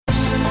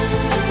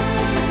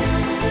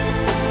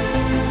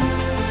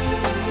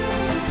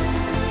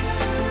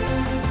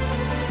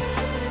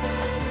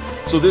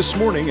So this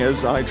morning,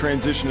 as I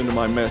transition into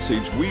my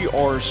message, we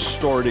are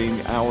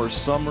starting our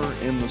Summer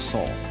in the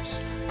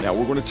Psalms. Now,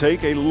 we're going to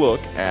take a look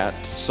at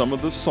some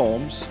of the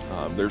Psalms.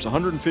 There's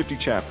 150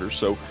 chapters,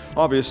 so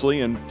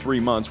obviously in 3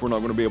 months, we're not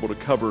going to be able to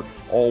cover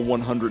all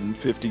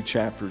 150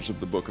 chapters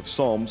of the book of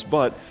Psalms,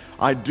 but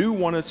I do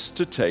want us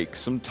to take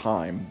some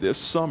time this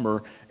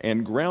summer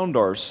and ground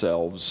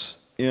ourselves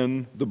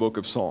in the book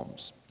of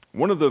Psalms.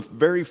 One of the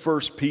very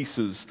first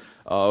pieces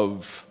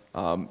of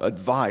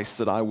advice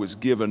that I was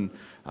given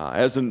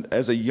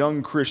as a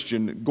young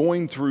Christian,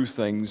 going through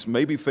things,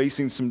 maybe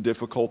facing some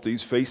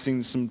difficulties,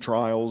 facing some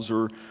trials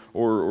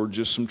or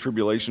just some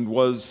tribulation,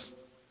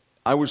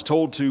 I was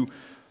told to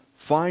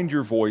find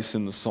your voice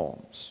in the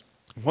Psalms.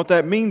 What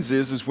that means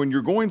is when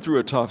you're going through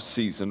a tough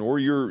season or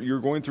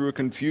you're going through a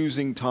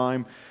confusing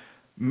time,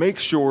 make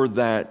sure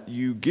that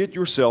you get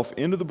yourself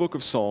into the book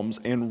of Psalms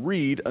and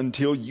read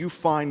until you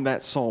find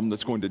that psalm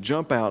that's going to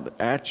jump out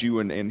at you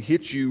and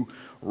hit you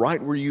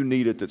right where you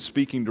need it, that's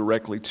speaking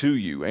directly to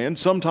you. And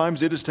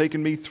sometimes it has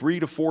taken me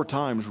 3 to 4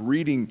 times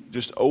reading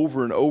just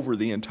over and over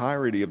the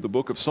entirety of the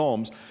book of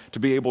Psalms to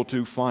be able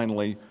to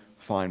finally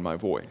find my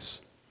voice.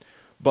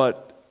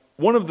 But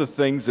one of the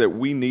things that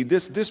we need,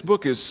 this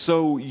book is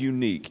so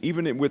unique,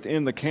 even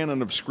within the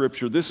canon of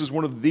Scripture. This is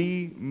one of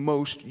the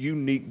most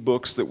unique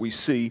books that we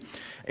see.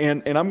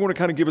 And I'm going to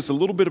kind of give us a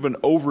little bit of an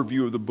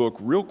overview of the book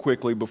real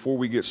quickly before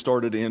we get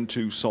started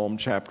into Psalm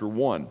chapter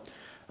 1.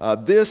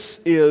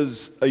 This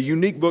is a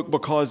unique book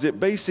because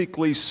it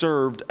basically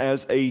served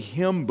as a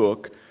hymn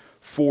book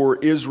for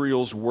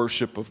Israel's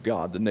worship of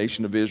God, the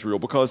nation of Israel,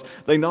 because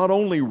they not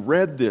only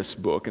read this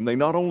book and they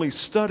not only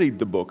studied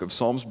the book of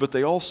Psalms, but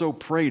they also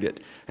prayed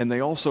it and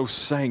they also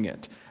sang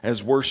it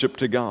as worship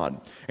to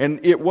God.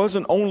 And it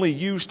wasn't only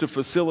used to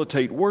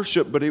facilitate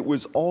worship, but it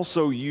was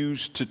also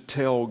used to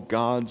tell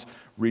God's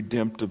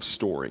redemptive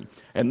story.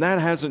 And that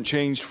hasn't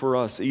changed for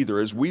us either.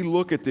 As we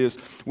look at this,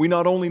 we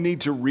not only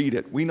need to read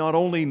it, we not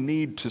only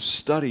need to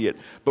study it,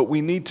 but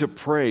we need to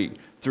pray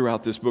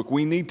throughout this book.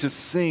 We need to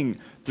sing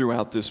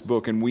throughout this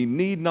book. And we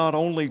need not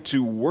only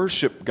to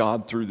worship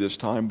God through this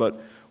time, but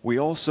we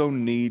also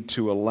need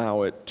to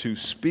allow it to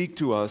speak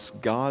to us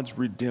God's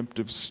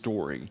redemptive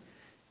story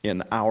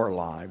in our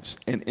lives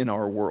and in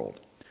our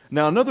world.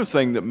 Now, another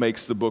thing that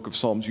makes the book of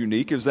Psalms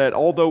unique is that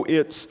although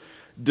it's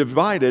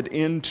divided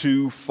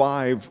into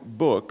 5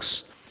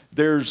 books,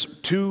 there's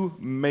 2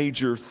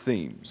 major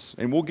themes.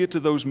 And we'll get to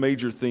those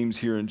major themes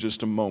here in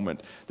just a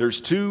moment.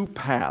 There's 2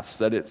 paths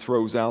that it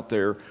throws out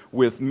there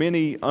with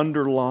many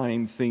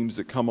underlying themes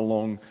that come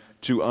along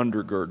to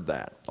undergird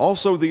that.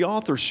 Also, the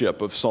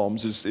authorship of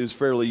Psalms is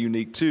fairly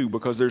unique too,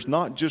 because there's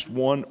not just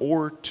 1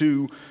 or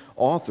 2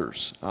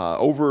 authors.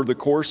 Over the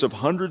course of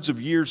hundreds of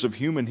years of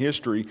human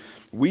history,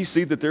 we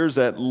see that there's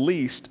at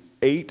least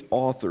 8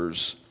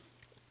 authors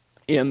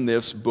in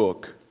this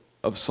book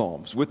of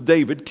Psalms, with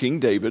David, King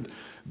David,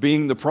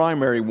 being the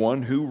primary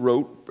one who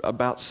wrote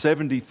about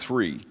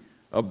 73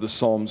 of the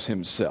Psalms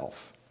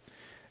himself.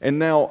 And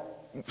now,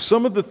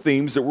 some of the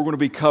themes that we're going to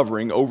be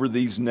covering over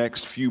these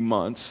next few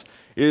months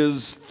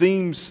is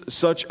themes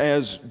such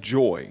as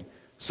joy,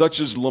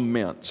 such as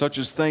lament, such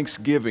as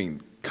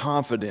thanksgiving,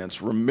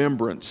 confidence,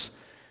 remembrance,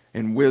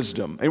 and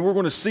wisdom. And we're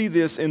going to see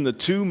this in the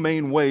 2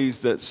 main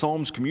ways that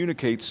Psalms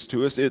communicates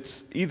to us.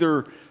 It's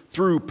either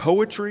through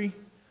poetry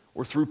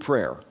or through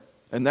prayer.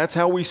 And that's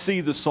how we see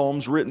the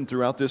Psalms written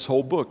throughout this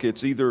whole book.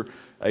 It's either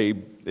a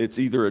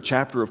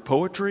chapter of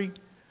poetry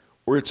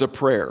or it's a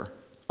prayer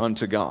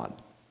unto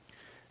God.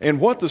 And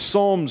what the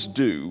Psalms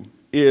do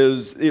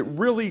is it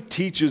really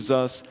teaches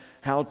us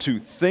how to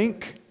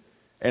think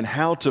and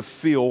how to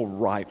feel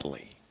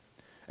rightly.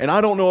 And I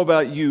don't know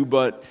about you,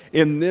 but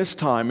in this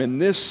time, in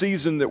this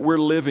season that we're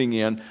living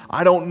in,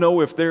 I don't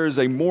know if there is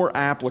a more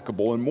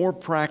applicable and more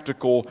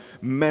practical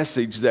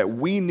message that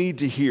we need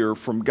to hear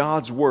from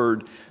God's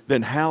Word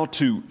than how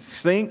to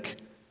think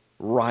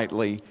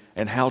rightly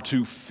and how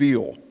to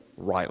feel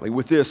rightly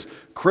with this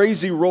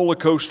crazy roller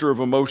coaster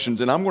of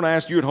emotions. And I'm going to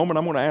ask you at home, and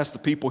I'm going to ask the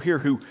people here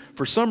who,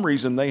 for some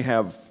reason, they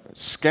have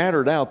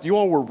scattered out. You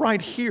all were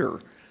right here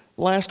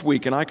last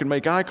week, and I can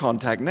make eye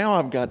contact. Now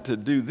I've got to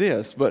do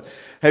this. But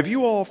have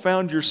you all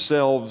found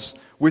yourselves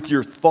with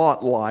your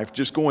thought life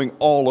just going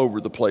all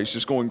over the place,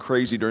 just going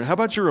crazy during? How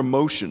about your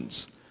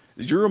emotions?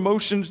 Is your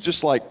emotions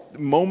just like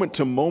moment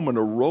to moment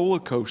a roller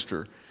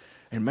coaster?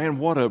 And man,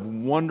 what a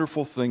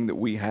wonderful thing that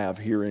we have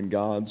here in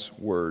God's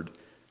Word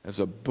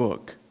as a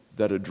book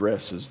that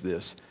addresses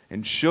this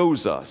and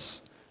shows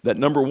us that,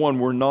 number one,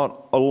 we're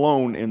not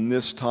alone in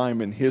this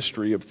time in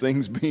history of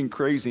things being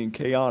crazy and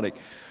chaotic.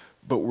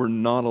 But we're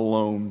not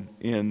alone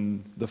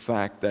in the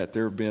fact that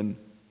there have been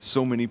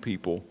so many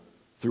people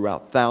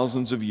throughout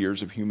thousands of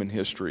years of human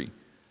history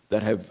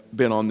that have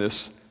been on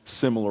this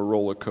similar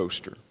roller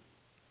coaster.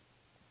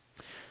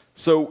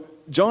 So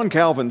John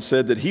Calvin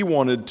said that he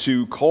wanted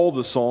to call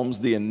the Psalms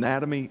the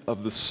anatomy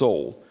of the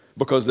soul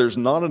because there's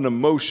not an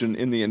emotion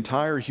in the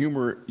entire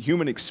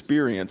human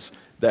experience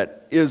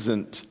that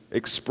isn't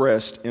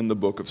expressed in the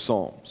book of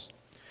Psalms.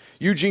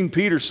 Eugene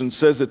Peterson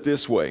says it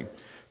this way: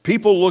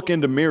 people look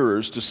into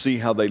mirrors to see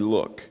how they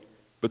look.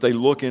 but they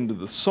look into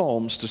the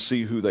Psalms to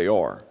see who they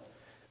are.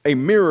 A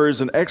mirror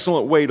is an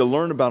excellent way to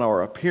learn about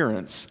our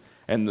appearance,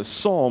 and the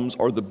Psalms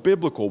are the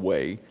biblical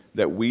way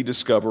that we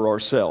discover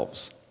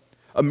ourselves.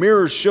 A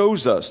mirror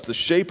shows us the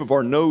shape of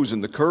our nose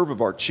and the curve of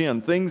our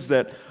chin, things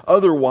that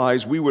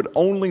otherwise we would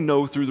only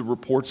know through the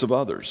reports of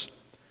others.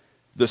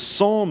 The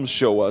Psalms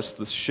show us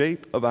the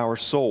shape of our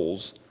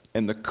souls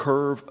and the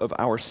curve of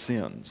our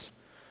sins,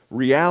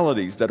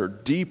 realities that are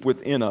deep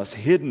within us,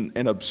 hidden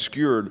and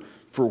obscured,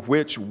 for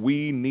which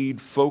we need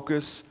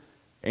focus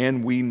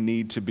and we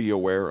need to be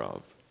aware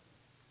of.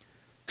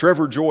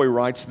 Trevor Joy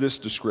writes this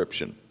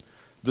description: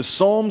 the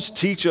Psalms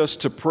teach us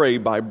to pray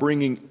by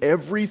bringing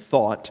every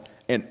thought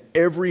and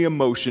every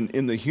emotion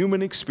in the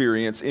human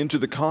experience into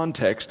the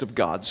context of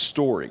God's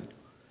story.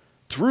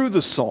 Through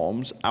the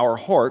Psalms, our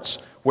hearts,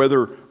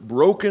 whether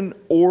broken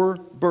or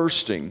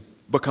bursting,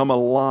 become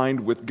aligned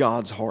with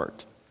God's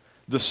heart.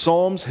 The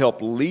Psalms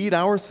help lead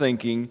our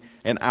thinking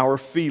and our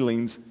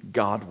feelings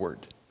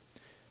Godward.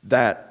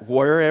 That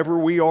wherever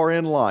we are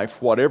in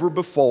life, whatever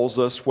befalls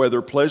us,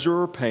 whether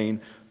pleasure or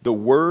pain, the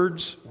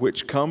words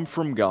which come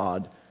from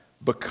God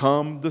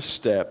become the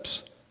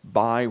steps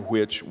by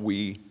which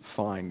we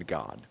find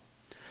God.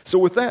 So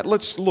with that,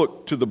 let's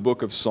look to the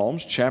book of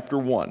Psalms, chapter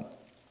 1.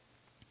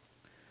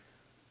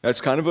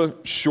 That's kind of a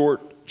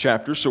short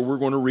chapter, so we're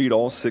going to read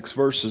all 6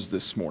 verses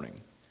this morning.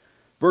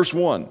 Verse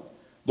 1,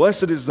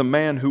 "Blessed is the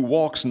man who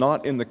walks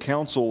not in the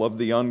counsel of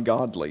the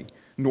ungodly,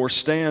 nor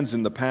stands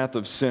in the path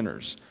of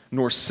sinners,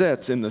 nor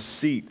sits in the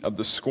seat of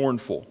the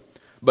scornful.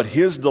 But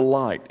his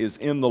delight is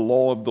in the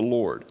law of the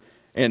Lord,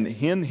 and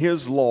in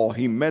his law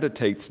he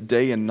meditates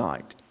day and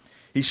night.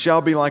 He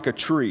shall be like a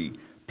tree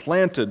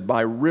planted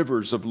by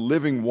rivers of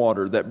living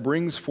water that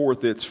brings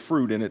forth its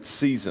fruit in its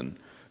season,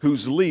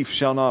 whose leaf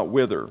shall not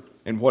wither,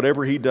 and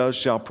whatever he does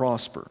shall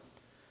prosper.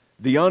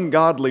 The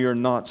ungodly are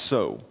not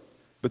so,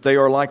 but they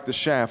are like the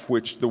chaff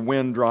which the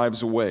wind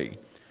drives away.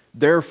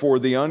 Therefore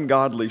the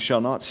ungodly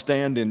shall not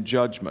stand in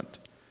judgment,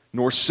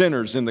 nor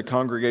sinners in the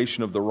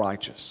congregation of the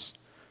righteous.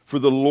 For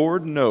the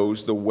Lord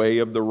knows the way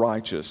of the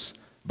righteous,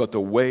 but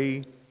the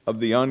way of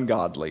the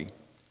ungodly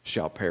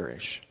shall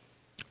perish."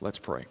 Let's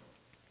pray.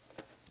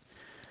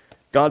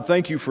 God,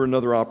 thank you for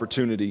another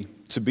opportunity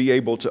to be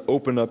able to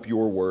open up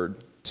your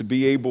word, to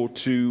be able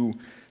to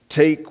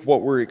take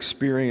what we're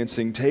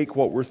experiencing, take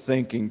what we're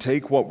thinking,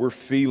 take what we're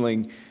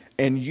feeling,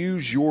 and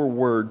use your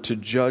word to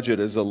judge it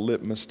as a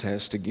litmus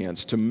test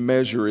against, to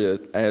measure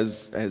it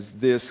as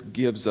this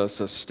gives us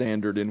a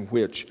standard in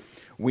which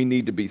we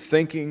need to be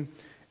thinking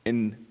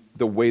and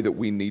the way that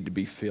we need to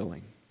be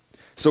feeling.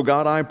 So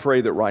God, I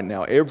pray that right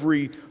now,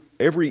 every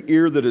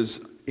ear that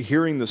is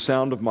hearing the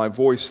sound of my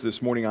voice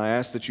this morning, I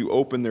ask that you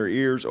open their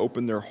ears,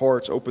 open their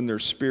hearts, open their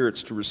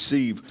spirits to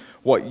receive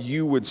what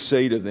you would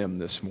say to them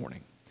this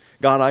morning.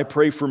 God, I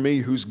pray for me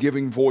who's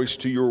giving voice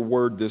to your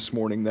word this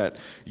morning, that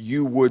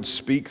you would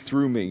speak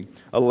through me.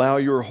 Allow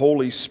your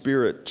Holy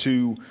Spirit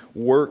to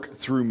work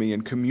through me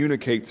and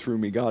communicate through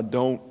me. God,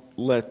 don't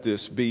let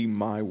this be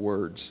my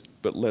words,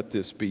 but let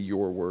this be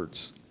your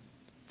words.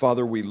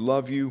 Father, we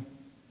love you.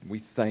 We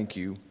thank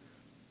you.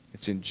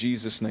 It's in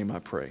Jesus' name I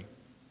pray.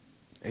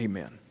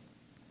 Amen.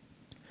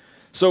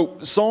 So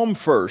Psalm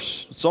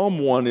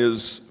 1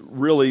 is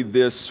really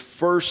this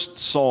first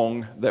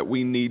song that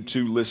we need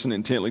to listen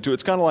intently to.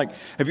 It's kind of like,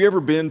 have you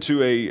ever been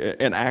to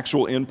an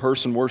actual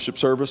in-person worship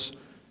service?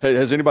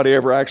 Has anybody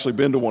ever actually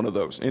been to one of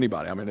those?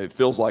 Anybody? I mean, it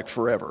feels like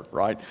forever,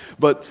 right?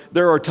 But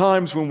there are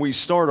times when we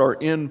start our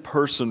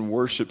in-person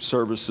worship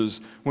services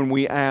when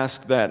we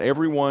ask that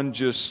everyone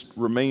just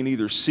remain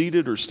either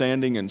seated or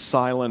standing and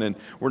silent, and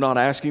we're not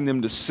asking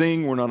them to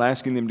sing, we're not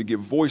asking them to give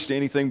voice to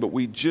anything, but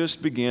we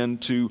just begin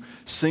to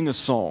sing a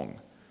song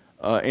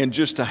and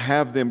just to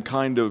have them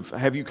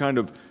have you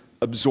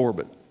absorb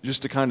it,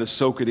 just to kind of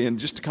soak it in,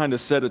 just to kind of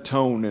set a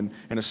tone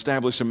and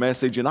establish a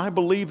message. And I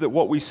believe that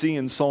what we see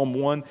in Psalm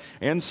 1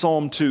 and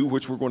Psalm 2,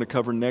 which we're going to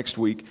cover next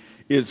week,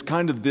 is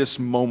kind of this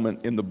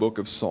moment in the book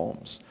of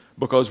Psalms.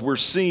 Because we're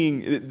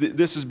seeing,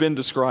 this has been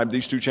described,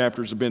 these 2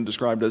 chapters have been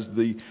described as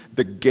the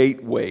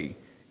gateway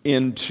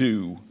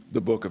into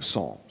the book of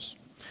Psalms.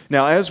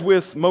 Now, as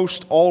with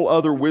most all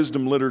other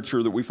wisdom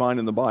literature that we find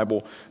in the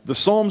Bible, the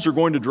Psalms are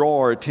going to draw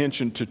our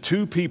attention to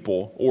 2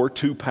 people or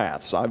 2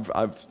 paths.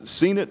 I've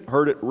seen it,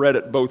 heard it, read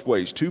it both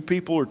ways. 2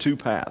 people or 2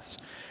 paths.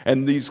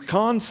 And these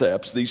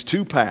concepts, these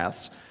 2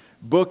 paths,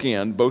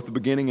 bookend both the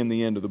beginning and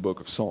the end of the book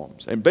of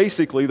Psalms. And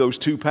basically, those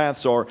 2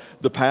 paths are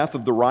the path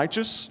of the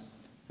righteous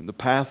and the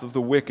path of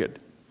the wicked.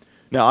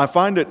 Now, I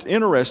find it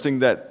interesting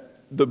that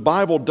the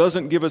Bible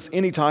doesn't give us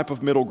any type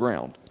of middle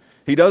ground.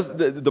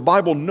 The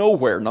Bible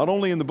nowhere, not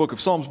only in the book of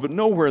Psalms, but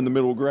nowhere in the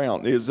middle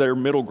ground is there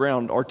middle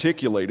ground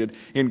articulated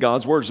in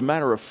God's word. As a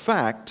matter of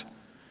fact,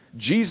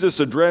 Jesus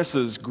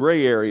addresses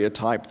gray area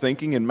type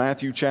thinking in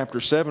Matthew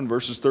chapter 7,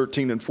 verses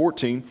 13 and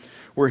 14,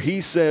 where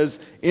he says,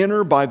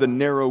 "Enter by the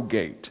narrow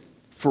gate,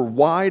 for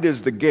wide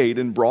is the gate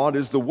and broad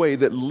is the way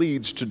that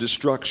leads to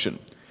destruction,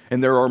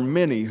 and there are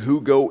many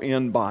who go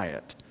in by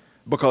it.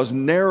 Because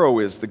narrow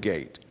is the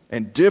gate,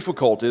 and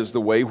difficult is the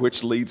way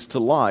which leads to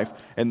life,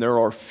 and there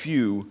are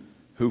few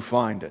who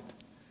find it.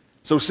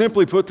 So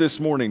simply put this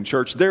morning,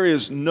 church, there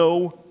is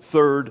no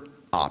third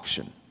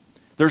option.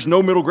 There's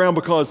no middle ground,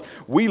 because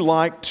we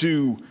like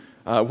to,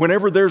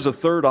 whenever there's a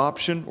third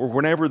option or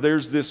whenever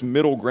there's this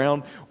middle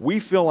ground, we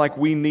feel like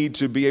we need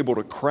to be able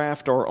to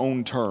craft our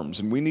own terms,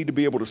 and we need to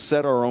be able to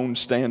set our own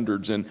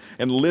standards and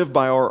live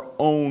by our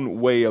own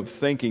way of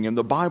thinking. And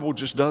the Bible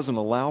just doesn't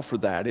allow for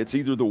that. It's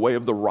either the way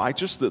of the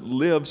righteous that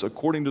lives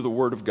according to the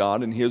Word of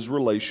God and his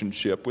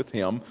relationship with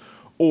him,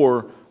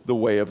 or the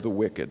way of the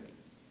wicked.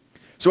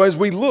 So as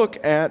we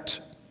look at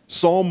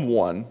Psalm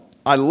 1,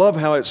 I love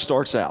how it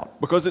starts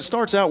out, because it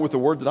starts out with a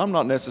word that I'm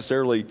not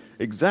necessarily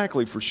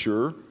exactly for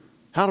sure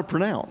how to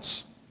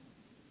pronounce.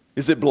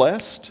 Is it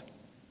blessed?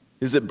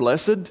 Is it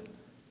blessed?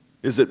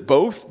 Is it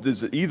both?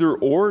 Is it either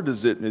or?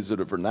 Is it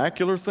a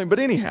vernacular thing? But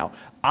anyhow,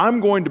 I'm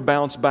going to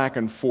bounce back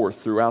and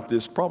forth throughout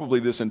this,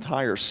 probably this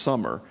entire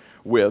summer,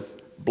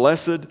 with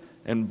blessed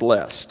and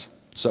blessed.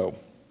 So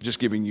just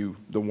giving you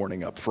the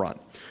warning up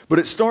front. But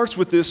it starts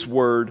with this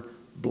word,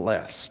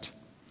 blessed.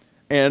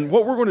 And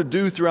what we're going to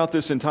do throughout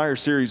this entire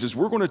series is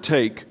we're going to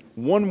take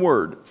one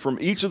word from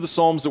each of the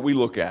Psalms that we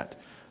look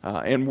at,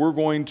 and we're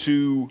going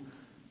to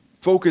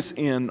focus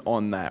in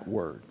on that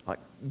word. Like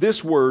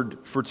this word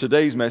for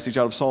today's message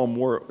out of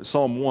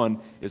Psalm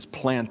 1 is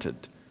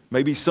planted.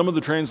 Maybe some of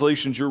the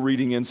translations you're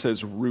reading in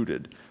says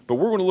rooted, but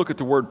we're going to look at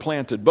the word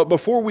planted. But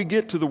before we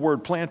get to the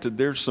word planted,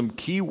 there's some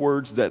key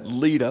words that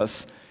lead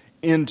us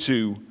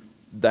into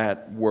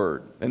that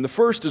word. And the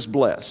first is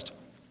blessed.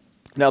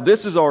 Now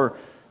this is our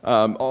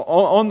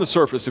on the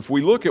surface, if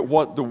we look at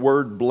what the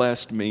word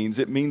blessed means,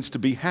 it means to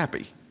be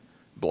happy.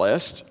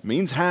 Blessed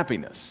means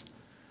happiness.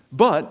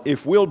 But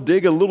if we'll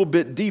dig a little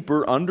bit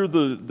deeper under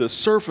the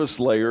surface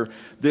layer,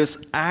 this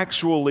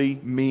actually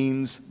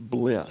means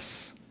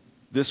bliss.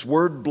 This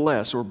word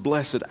bless or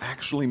blessed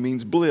actually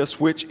means bliss,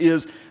 which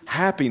is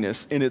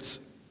happiness in its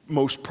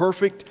most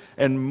perfect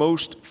and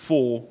most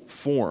full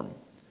form.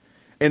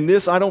 And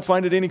this, I don't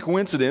find it any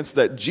coincidence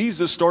that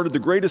Jesus started the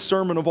greatest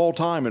sermon of all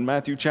time in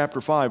Matthew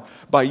chapter 5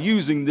 by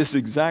using this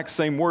exact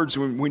same words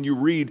when you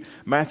read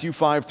Matthew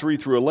 5, 3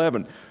 through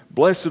 11.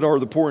 Blessed are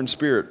the poor in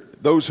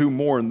spirit, those who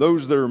mourn,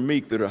 those that are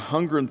meek, that are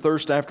hunger and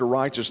thirst after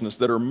righteousness,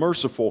 that are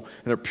merciful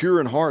and are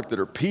pure in heart, that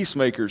are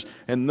peacemakers,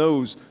 and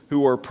those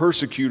who are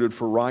persecuted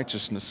for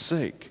righteousness'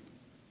 sake.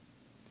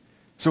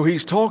 So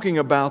he's talking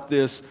about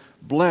this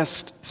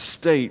blessed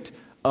state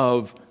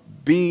of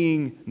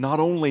being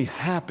not only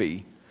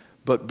happy,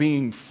 but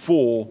being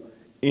full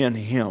in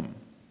him.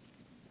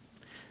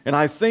 And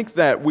I think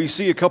that we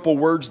see a couple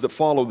words that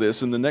follow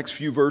this in the next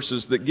few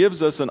verses that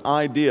gives us an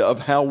idea of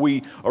how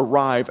we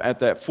arrive at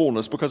that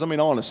fullness. Because, I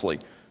mean, honestly,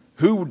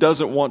 who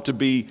doesn't want to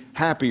be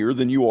happier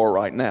than you are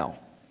right now?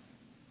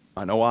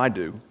 I know I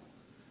do.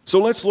 So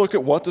let's look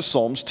at what the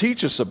Psalms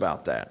teach us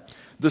about that.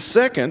 The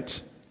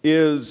second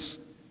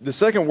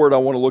word I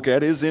want to look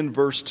at is in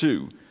verse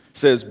 2. It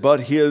says, but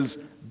his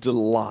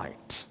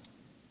delight.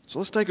 So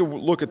let's take a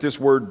look at this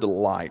word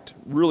delight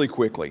really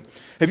quickly.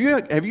 Have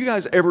you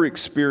guys ever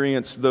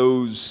experienced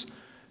those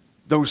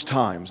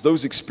times,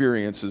 those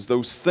experiences,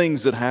 those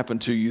things that happen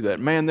to you that,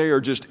 man, they are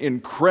just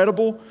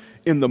incredible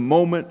in the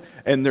moment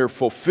and they're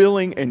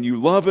fulfilling and you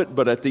love it,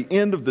 but at the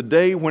end of the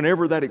day,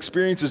 whenever that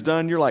experience is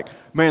done, you're like,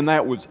 man,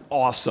 that was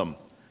awesome,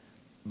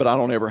 but I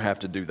don't ever have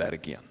to do that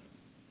again.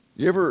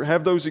 You ever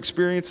have those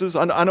experiences?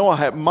 I know I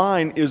have.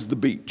 Mine is the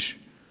beach.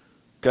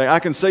 Okay, I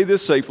can say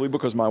this safely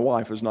because my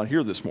wife is not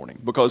here this morning.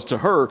 Because to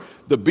her,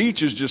 the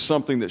beach is just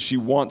something that she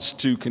wants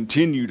to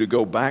continue to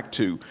go back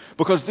to.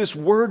 Because this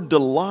word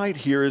delight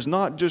here is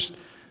not just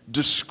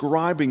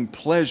describing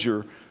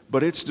pleasure,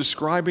 but it's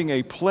describing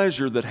a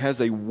pleasure that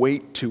has a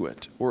weight to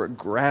it or a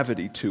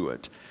gravity to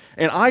it.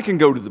 And I can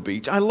go to the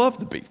beach. I love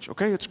the beach,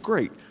 okay? It's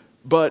great.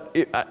 But,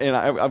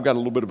 I've got a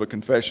little bit of a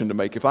confession to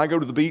make. If I go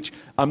to the beach,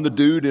 I'm the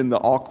dude in the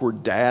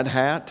awkward dad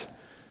hat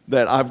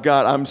that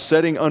I'm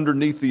sitting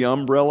underneath the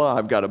umbrella,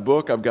 I've got a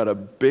book, I've got a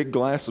big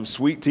glass of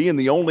sweet tea, and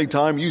the only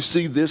time you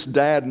see this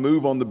dad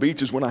move on the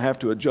beach is when I have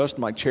to adjust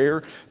my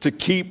chair to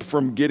keep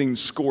from getting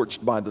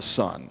scorched by the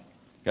sun.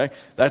 Okay?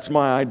 That's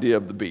my idea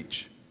of the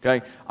beach.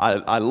 Okay?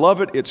 I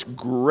love it. It's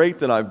great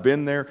that I've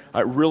been there.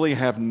 I really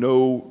have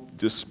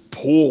this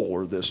pull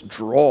or this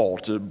draw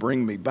to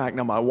bring me back.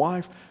 Now, my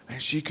wife, man,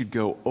 she could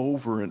go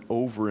over and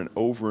over and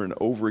over and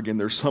over again.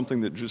 There's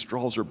something that just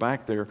draws her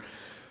back there.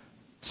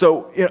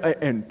 So,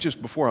 and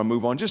just before I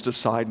move on, just a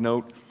side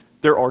note,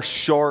 there are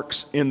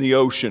sharks in the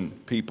ocean,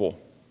 people,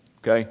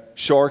 okay?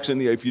 Sharks in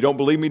the, if you don't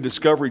believe me,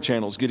 Discovery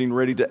Channel's getting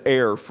ready to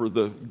air for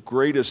the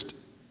greatest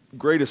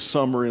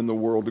summer in the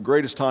world, the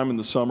greatest time in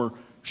the summer,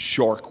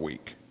 Shark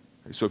Week.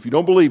 Okay, so if you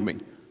don't believe me,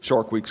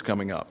 Shark Week's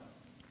coming up.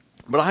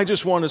 But I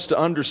just want us to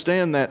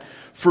understand that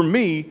for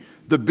me,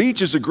 the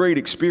beach is a great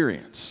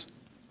experience.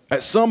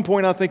 At some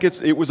point, I think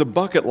it was a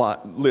bucket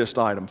list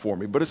item for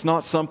me, but it's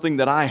not something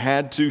that I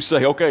had to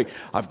say, okay,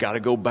 I've got to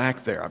go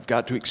back there. I've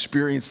got to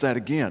experience that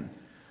again.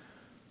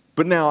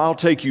 But now I'll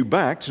take you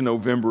back to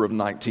November of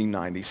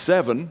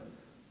 1997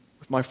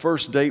 with my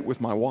first date with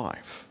my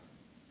wife.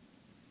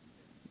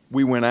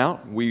 We went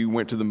out. We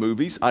went to the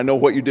movies. I know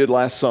what you did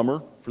last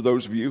summer. For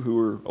those of you who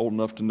are old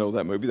enough to know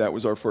that movie, that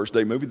was our first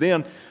date movie.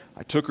 Then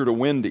I took her to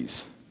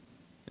Wendy's.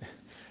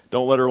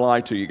 Don't let her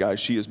lie to you guys.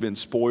 She has been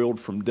spoiled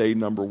from day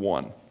number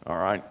one. All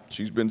right?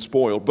 She's been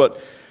spoiled.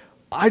 But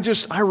I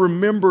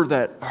remember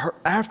that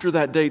after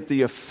that date,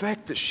 the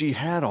effect that she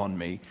had on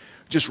me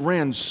just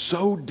ran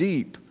so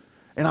deep.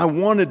 And I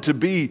wanted to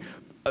be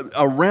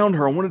around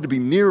her. I wanted to be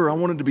near her. I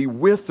wanted to be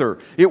with her.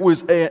 It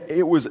was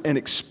an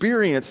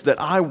experience that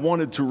I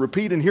wanted to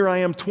repeat. And here I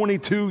am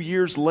 22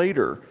 years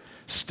later,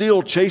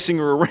 still chasing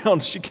her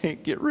around. She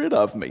can't get rid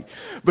of me.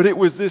 But it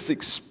was this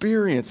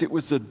experience. It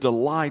was a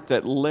delight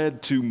that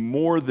led to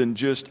more than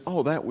just,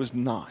 oh, that was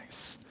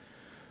nice.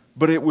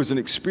 But it was an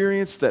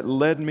experience that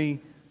led me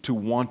to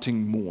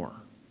wanting more.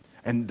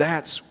 And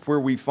that's where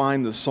we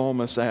find the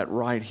psalmist at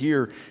right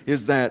here,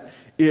 is that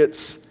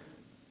it's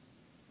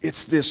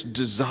this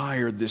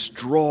desire, this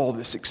draw,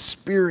 this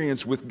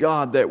experience with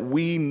God that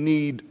we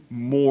need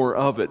more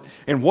of it.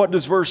 And what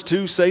does verse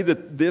 2 say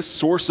that this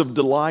source of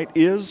delight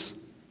is?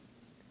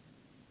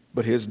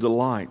 But his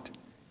delight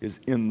is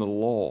in the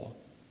law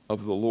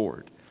of the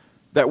Lord.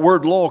 That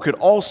word law could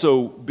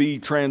also be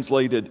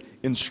translated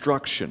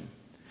instruction.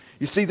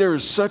 You see, there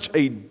is such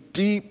a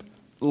deep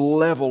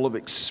level of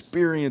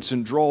experience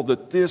and draw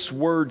that this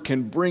word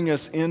can bring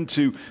us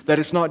into, that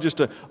it's not just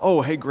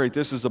oh, hey, great,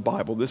 this is a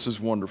Bible, this is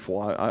wonderful,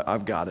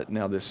 I've got it,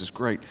 now this is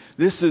great.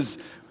 This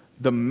is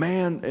the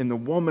man and the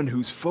woman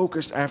who's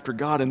focused after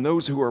God, and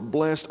those who are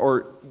blessed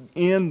are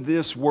in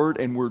this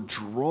word, and we're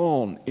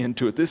drawn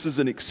into it. This is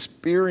an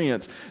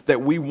experience that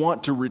we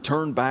want to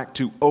return back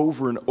to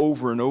over and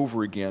over and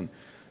over again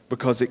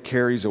because it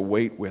carries a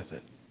weight with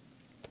it.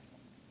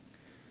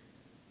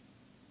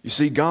 You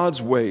see,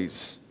 God's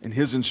ways and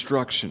His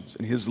instructions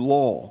and His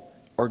law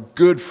are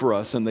good for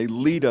us, and they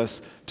lead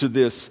us to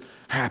this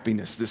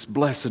happiness, this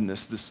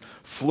blessedness, this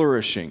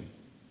flourishing.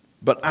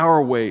 But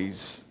our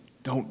ways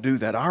don't do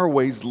that. Our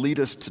ways lead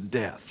us to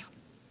death.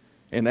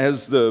 And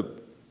as the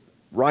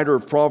writer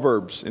of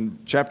Proverbs in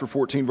chapter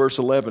 14, verse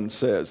 11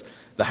 says,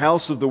 the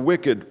house of the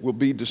wicked will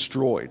be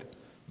destroyed,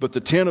 but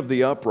the tent of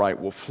the upright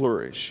will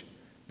flourish.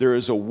 There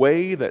is a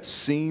way that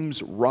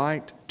seems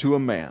right to a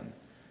man,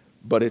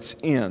 but its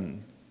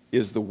end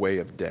is the way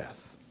of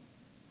death.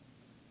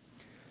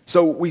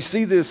 So we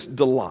see this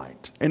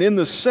delight. And in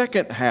the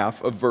second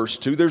half of verse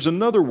 2, there's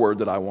another word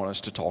that I want us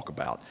to talk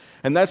about,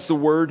 and that's the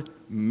word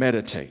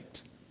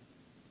meditate.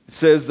 It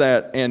says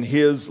that in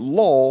His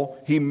law,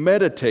 He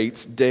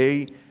meditates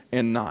day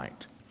and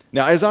night.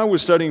 Now, as I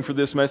was studying for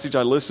this message,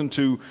 I listened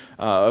to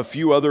a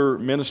few other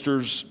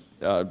ministers'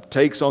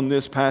 takes on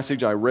this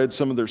passage. I read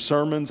some of their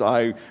sermons.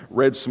 I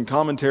read some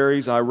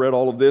commentaries. I read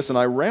all of this, and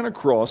I ran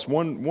across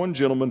one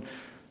gentleman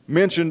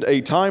mentioned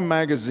a Time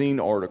magazine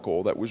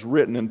article that was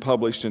written and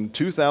published in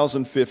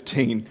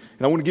 2015, and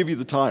I want to give you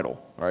the title.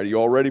 All right, are you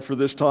all ready for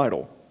this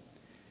title?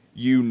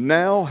 You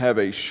now have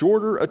a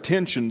shorter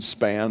attention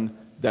span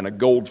than a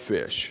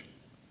goldfish.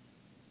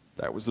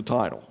 That was the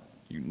title.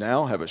 You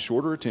now have a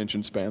shorter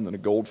attention span than a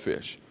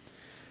goldfish.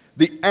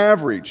 The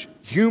average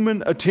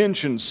human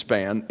attention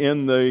span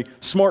in the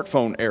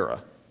smartphone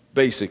era,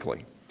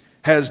 basically,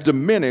 has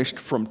diminished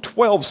from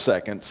 12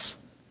 seconds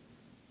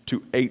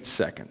to 8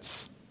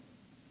 seconds.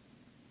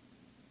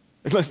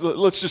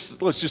 Let's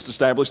just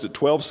establish that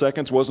 12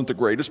 seconds wasn't the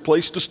greatest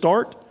place to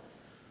start,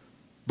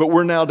 but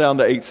we're now down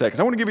to 8 seconds.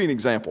 I want to give you an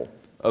example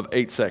of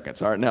 8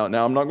 seconds. All right, now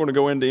I'm not going to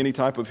go into any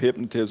type of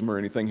hypnotism or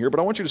anything here,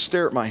 but I want you to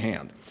stare at my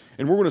hand,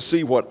 and we're going to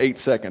see what 8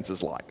 seconds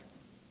is like.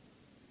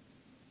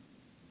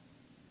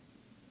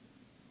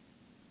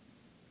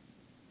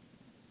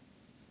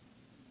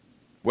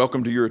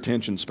 Welcome to your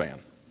attention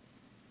span.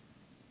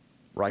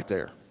 Right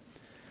there.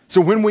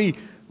 So when we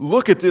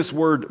look at this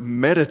word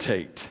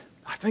meditate,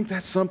 I think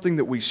that's something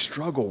that we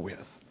struggle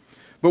with.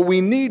 But we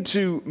need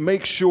to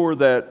make sure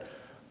that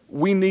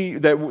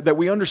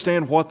we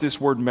understand what this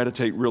word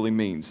meditate really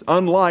means.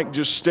 Unlike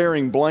just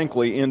staring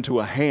blankly into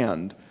a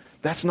hand,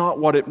 that's not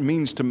what it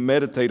means to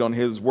meditate on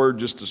His word,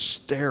 just to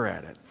stare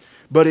at it.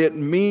 But it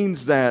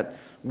means that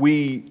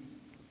we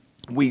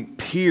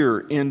peer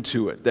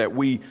into it, that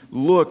we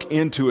look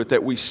into it,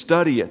 that we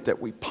study it, that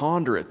we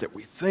ponder it, that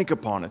we think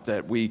upon it,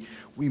 that we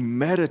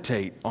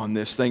meditate on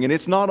this thing. And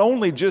it's not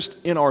only just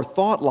in our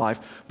thought life,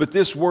 but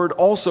this word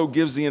also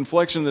gives the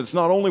inflection that it's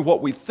not only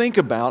what we think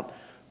about,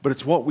 but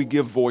it's what we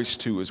give voice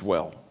to as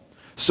well.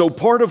 So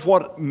part of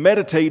what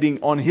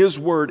meditating on His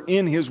word,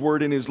 in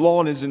His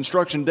law, and His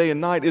instruction day and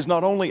night is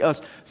not only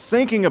us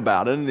thinking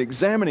about it and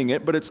examining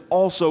it, but it's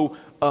also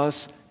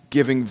us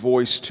giving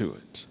voice to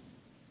it.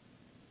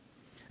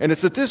 And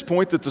it's at this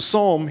point that the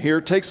psalm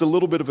here takes a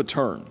little bit of a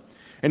turn.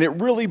 And it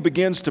really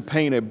begins to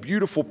paint a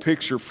beautiful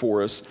picture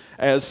for us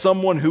as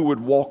someone who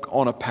would walk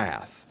on a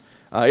path.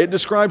 It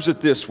describes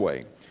it this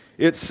way.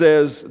 It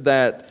says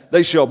that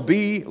they shall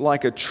be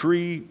like a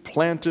tree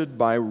planted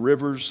by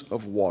rivers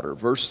of water.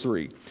 Verse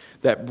 3,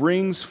 that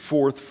brings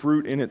forth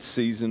fruit in its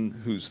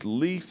season, whose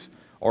leaf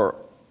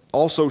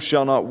also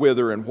shall not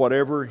wither, and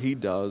whatever he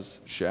does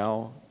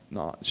shall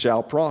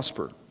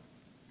prosper.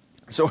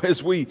 So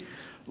as we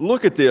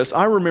look at this.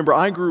 I remember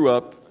I grew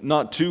up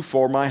not too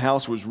far. My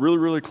house was really,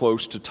 really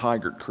close to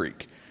Tigard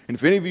Creek. And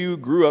if any of you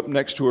grew up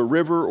next to a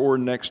river or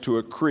next to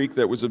a creek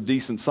that was of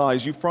decent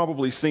size, you've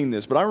probably seen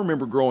this. But I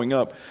remember growing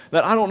up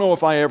that I don't know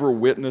if I ever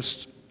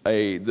witnessed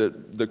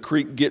the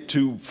creek get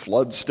to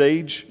flood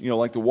stage,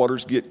 like the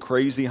waters get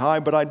crazy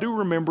high, but I do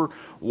remember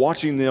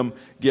watching them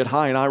get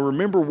high. And I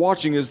remember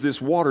watching as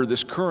this water,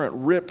 this current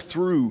ripped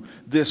through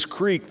this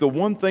creek. The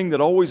one thing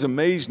that always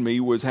amazed me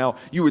was how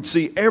you would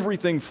see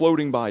everything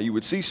floating by. You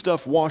would see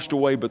stuff washed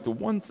away, but the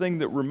one thing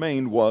that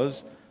remained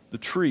was the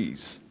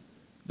trees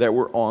that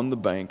were on the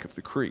bank of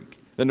the creek.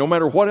 That no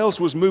matter what else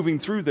was moving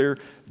through there,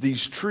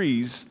 these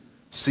trees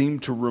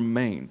seemed to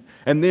remain.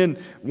 And then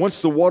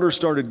once the water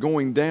started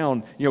going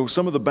down,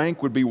 some of the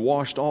bank would be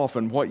washed off,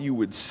 and what you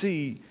would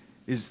see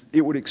is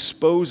it would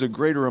expose a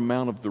greater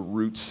amount of the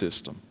root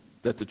system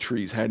that the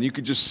trees had. And you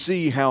could just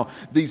see how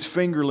these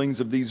fingerlings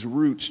of these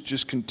roots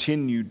just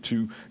continued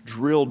to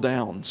drill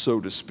down,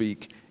 so to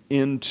speak,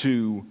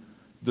 into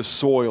the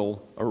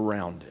soil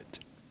around it.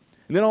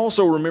 And then I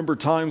also remember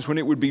times when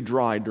it would be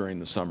dry during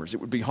the summers. It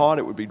would be hot,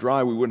 it would be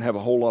dry, we wouldn't have a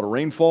whole lot of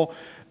rainfall,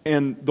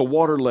 and the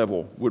water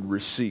level would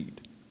recede.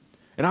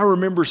 And I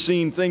remember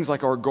seeing things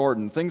like our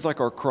garden, things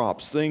like our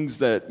crops, things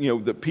that,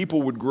 that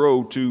people would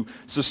grow to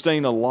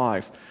sustain a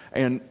life.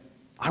 And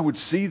I would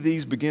see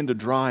these begin to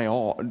die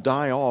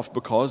off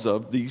because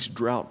of these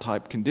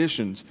drought-type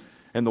conditions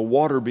and the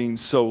water being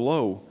so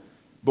low.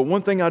 But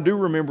one thing I do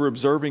remember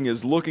observing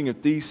is looking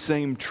at these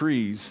same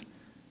trees,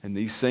 and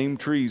these same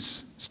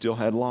trees still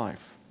had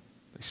life.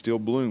 They still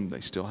bloomed.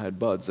 They still had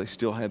buds. They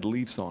still had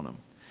leaves on them.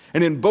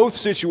 And in both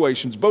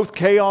situations, both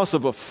chaos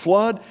of a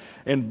flood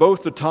and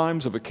both the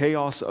times of a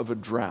chaos of a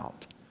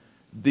drought,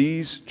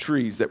 these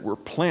trees that were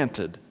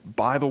planted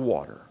by the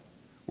water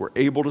were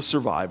able to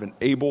survive and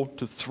able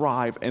to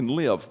thrive and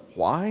live.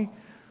 Why?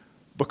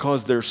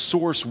 Because their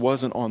source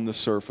wasn't on the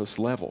surface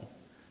level.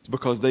 It's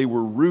because they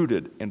were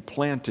rooted and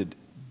planted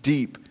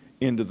deep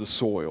into the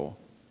soil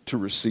to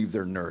receive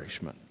their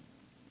nourishment.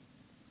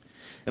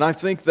 And I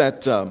think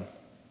that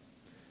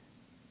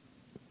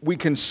we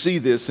can see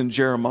this in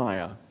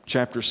Jeremiah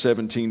chapter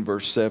 17,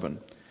 verse 7.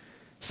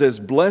 It says,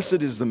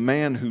 "Blessed is the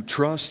man who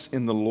trusts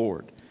in the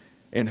Lord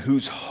and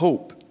whose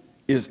hope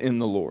is in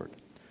the Lord.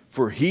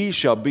 For he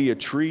shall be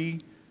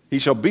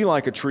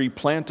like a tree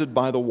planted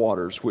by the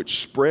waters,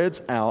 which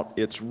spreads out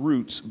its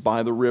roots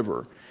by the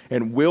river,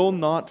 and will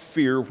not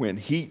fear when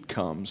heat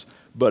comes,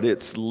 but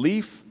its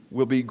leaf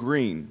will be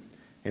green,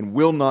 and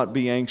will not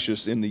be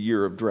anxious in the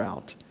year of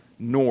drought,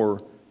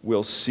 nor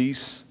will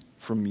cease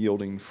from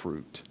yielding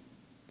fruit."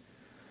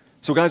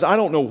 So guys, I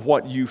don't know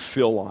what you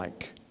feel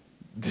like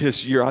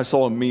this year. I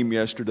saw a meme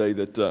yesterday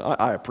that,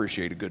 I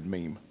appreciate a good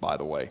meme, by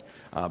the way,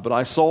 but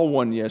I saw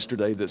one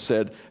yesterday that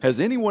said,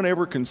 "Has anyone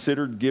ever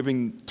considered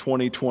giving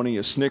 2020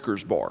 a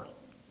Snickers bar?"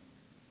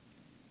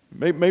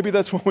 Maybe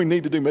that's what we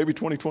need to do. Maybe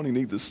 2020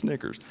 needs a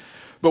Snickers.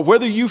 But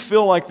whether you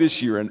feel like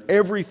this year and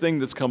everything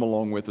that's come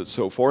along with it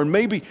so far, and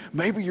maybe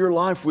your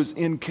life was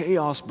in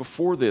chaos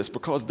before this,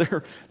 because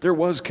there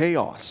was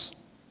chaos.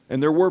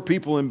 And there were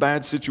people in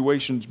bad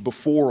situations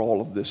before all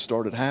of this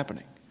started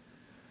happening.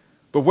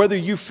 But whether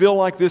you feel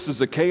like this is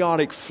a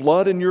chaotic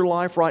flood in your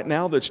life right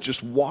now that's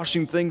just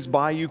washing things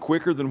by you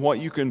quicker than what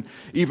you can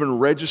even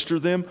register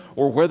them,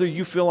 or whether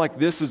you feel like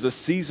this is a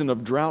season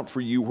of drought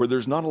for you where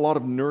there's not a lot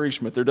of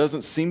nourishment, there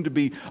doesn't seem to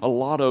be a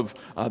lot of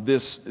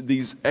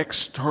these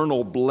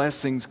external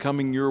blessings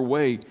coming your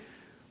way,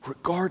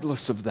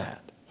 regardless of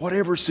that,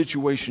 whatever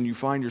situation you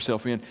find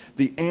yourself in,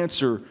 the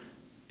answer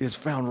is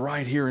found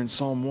right here in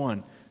Psalm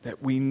 1.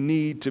 That we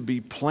need to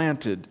be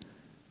planted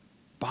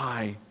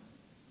by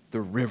the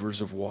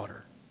rivers of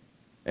water.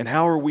 And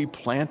how are we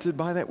planted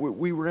by that?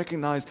 We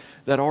recognize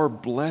that our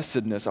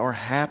blessedness, our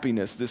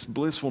happiness, this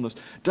blissfulness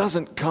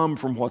doesn't come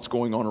from what's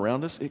going on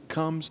around us. It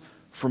comes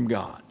from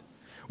God.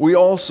 We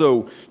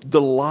also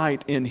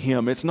delight in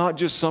Him. It's not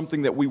just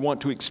something that we want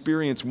to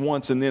experience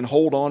once and then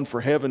hold on for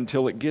heaven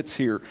till it gets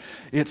here.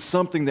 It's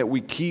something that we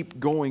keep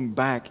going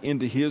back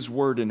into His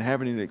Word and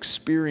having an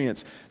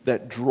experience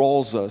that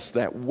draws us,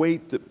 that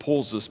weight that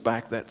pulls us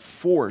back, that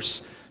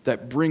force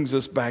that brings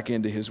us back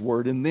into His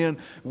Word. And then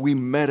we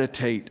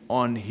meditate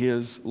on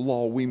His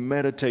law. We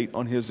meditate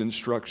on His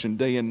instruction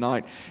day and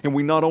night. And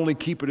we not only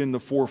keep it in the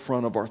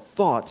forefront of our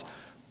thoughts,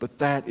 but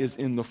that is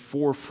in the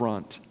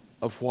forefront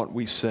of what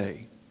we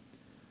say.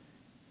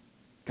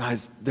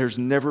 Guys, there's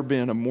never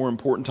been a more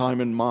important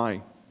time in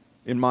my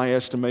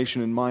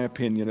estimation, in my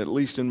opinion, at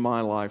least in my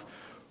life,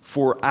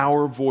 for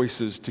our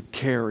voices to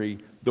carry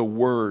the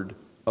word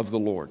of the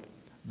Lord,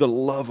 the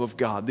love of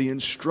God, the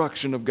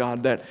instruction of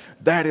God.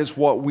 That is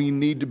what we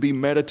need to be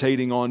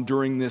meditating on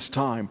during this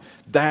time.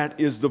 That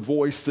is the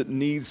voice that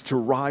needs to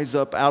rise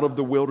up out of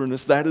the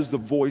wilderness. That is the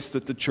voice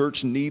that the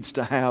church needs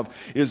to have,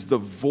 is the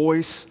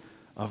voice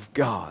of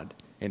God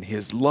and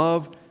His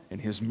love and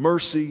His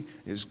mercy,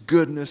 His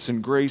goodness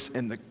and grace,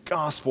 and the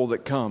gospel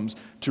that comes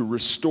to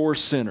restore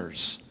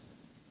sinners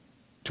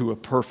to a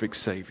perfect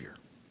Savior.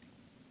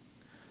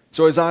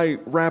 So as I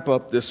wrap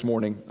up this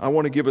morning, I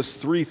want to give us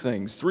three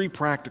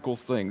practical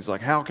things,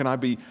 like how can I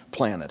be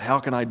planted? How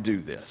can I do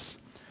this?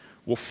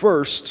 Well,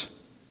 first,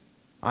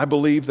 I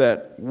believe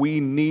that we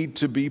need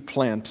to be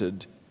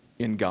planted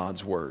in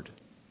God's Word.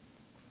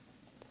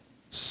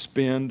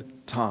 Spend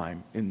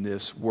time in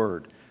this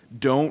Word.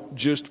 Don't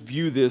just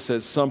view this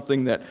as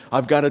something that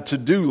I've got a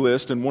to-do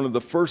list, and one of the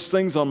first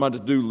things on my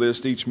to-do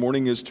list each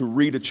morning is to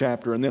read a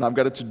chapter, and then I've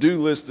got a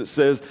to-do list that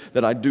says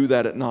that I do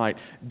that at night.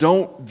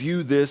 Don't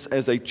view this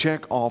as a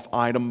check-off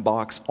item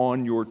box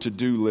on your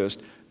to-do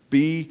list.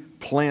 Be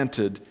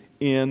planted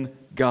in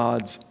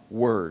God's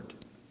Word.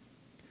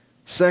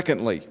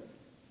 Secondly,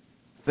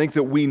 I think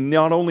that we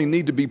not only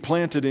need to be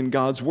planted in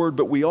God's Word,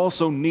 but we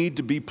also need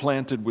to be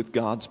planted with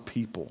God's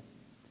people.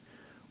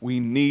 We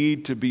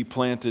need to be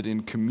planted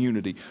in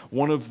community.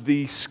 One of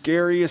the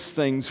scariest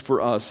things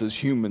for us as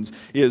humans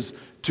is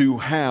to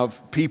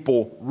have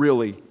people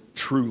really,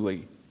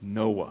 truly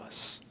know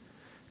us.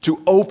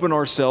 To open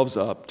ourselves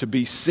up, to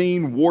be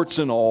seen, warts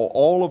and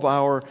all of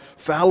our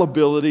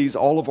fallibilities,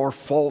 all of our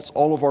faults,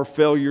 all of our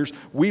failures.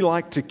 We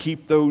like to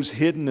keep those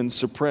hidden and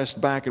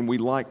suppressed back, and we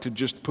like to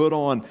just put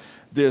on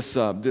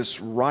this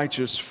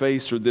righteous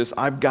face or this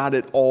I've got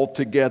it all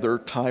together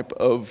type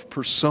of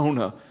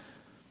persona.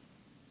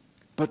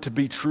 But to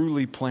be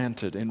truly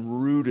planted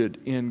and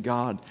rooted in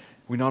God,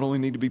 we not only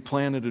need to be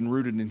planted and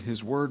rooted in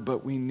His Word,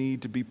 but we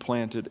need to be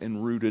planted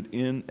and rooted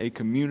in a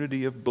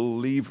community of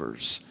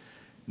believers,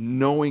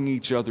 knowing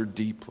each other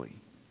deeply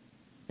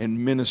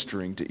and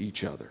ministering to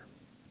each other.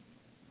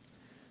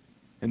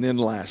 And then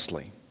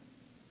lastly,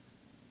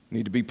 we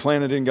need to be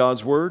planted in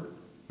God's Word,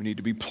 we need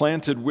to be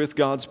planted with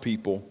God's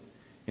people,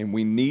 and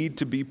we need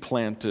to be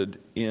planted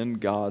in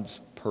God's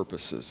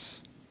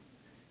purposes.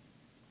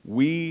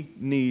 We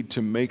need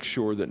to make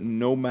sure that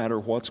no matter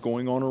what's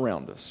going on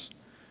around us,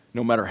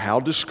 no matter how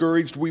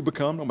discouraged we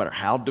become, no matter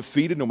how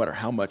defeated, no matter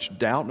how much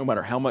doubt, no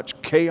matter how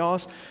much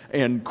chaos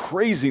and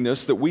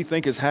craziness that we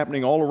think is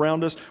happening all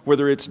around us,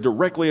 whether it's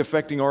directly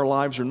affecting our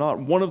lives or not,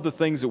 one of the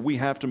things that we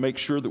have to make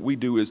sure that we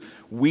do is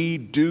we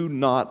do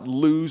not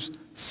lose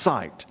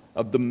sight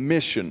of the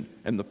mission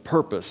and the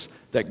purpose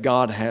that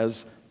God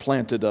has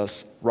planted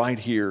us right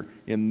here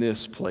in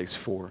this place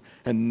for.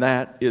 And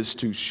that is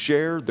to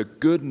share the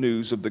good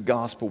news of the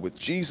gospel with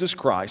Jesus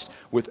Christ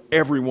with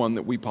everyone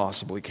that we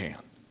possibly can.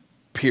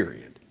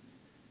 Period.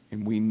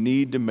 And we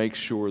need to make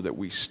sure that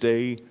we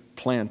stay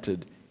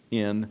planted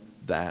in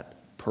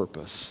that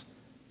purpose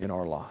in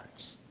our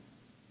lives.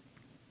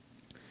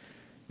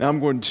 Now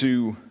I'm going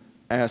to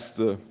ask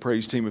the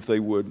praise team if they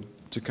would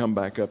to come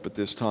back up at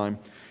this time.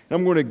 And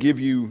I'm going to give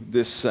you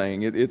this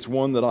saying. It's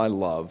one that I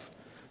love.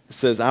 It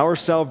says, our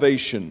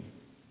salvation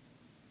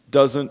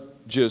doesn't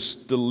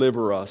just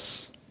deliver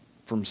us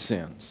from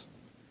sins.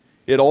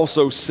 It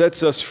also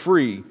sets us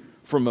free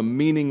from a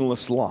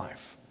meaningless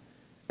life.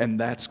 And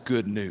that's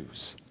good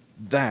news.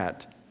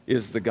 That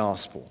is the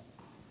gospel.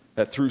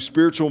 That through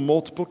spiritual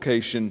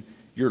multiplication,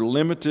 your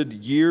limited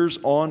years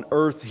on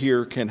earth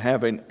here can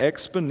have an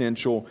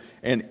exponential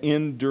and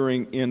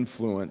enduring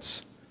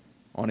influence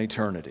on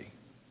eternity.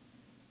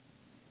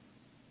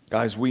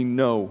 Guys, we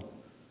know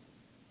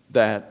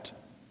that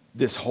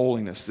this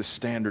holiness, this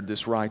standard,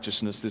 this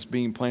righteousness, this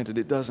being planted,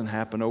 it doesn't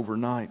happen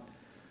overnight.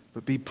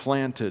 But be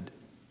planted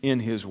in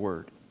His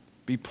Word.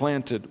 Be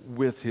planted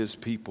with His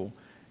people.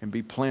 And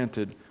be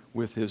planted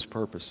with His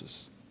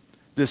purposes.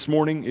 This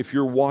morning, if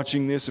you're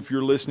watching this, if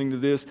you're listening to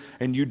this,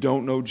 and you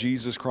don't know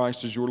Jesus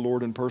Christ as your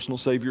Lord and personal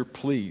Savior,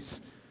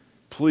 please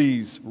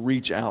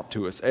reach out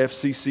to us.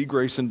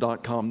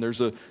 fccgrayson.com.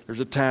 There's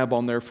a tab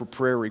on there for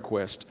prayer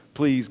request.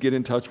 Please get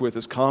in touch with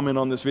us. Comment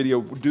on this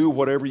video. Do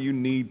whatever you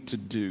need to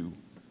do.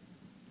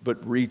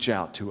 But reach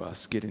out to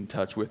us. Get in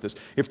touch with us.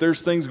 If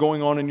there's things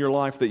going on in your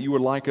life that you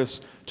would like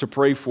us to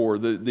pray for,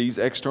 these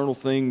external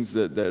things,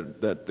 that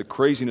the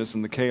craziness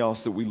and the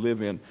chaos that we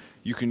live in,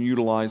 you can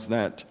utilize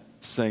that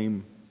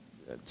same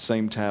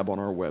tab on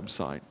our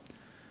website.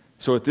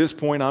 So at this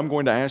point, I'm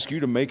going to ask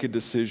you to make a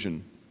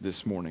decision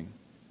this morning.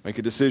 Make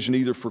a decision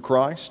either for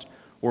Christ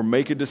or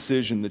make a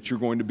decision that you're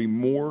going to be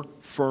more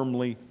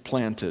firmly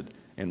planted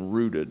and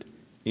rooted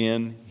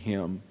in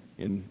Him,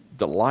 in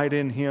delight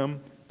in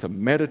Him, to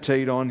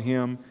meditate on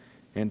Him,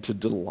 and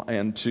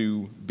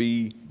to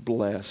be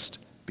blessed,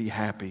 be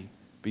happy,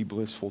 be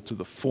blissful to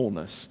the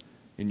fullness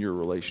in your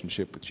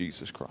relationship with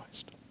Jesus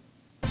Christ.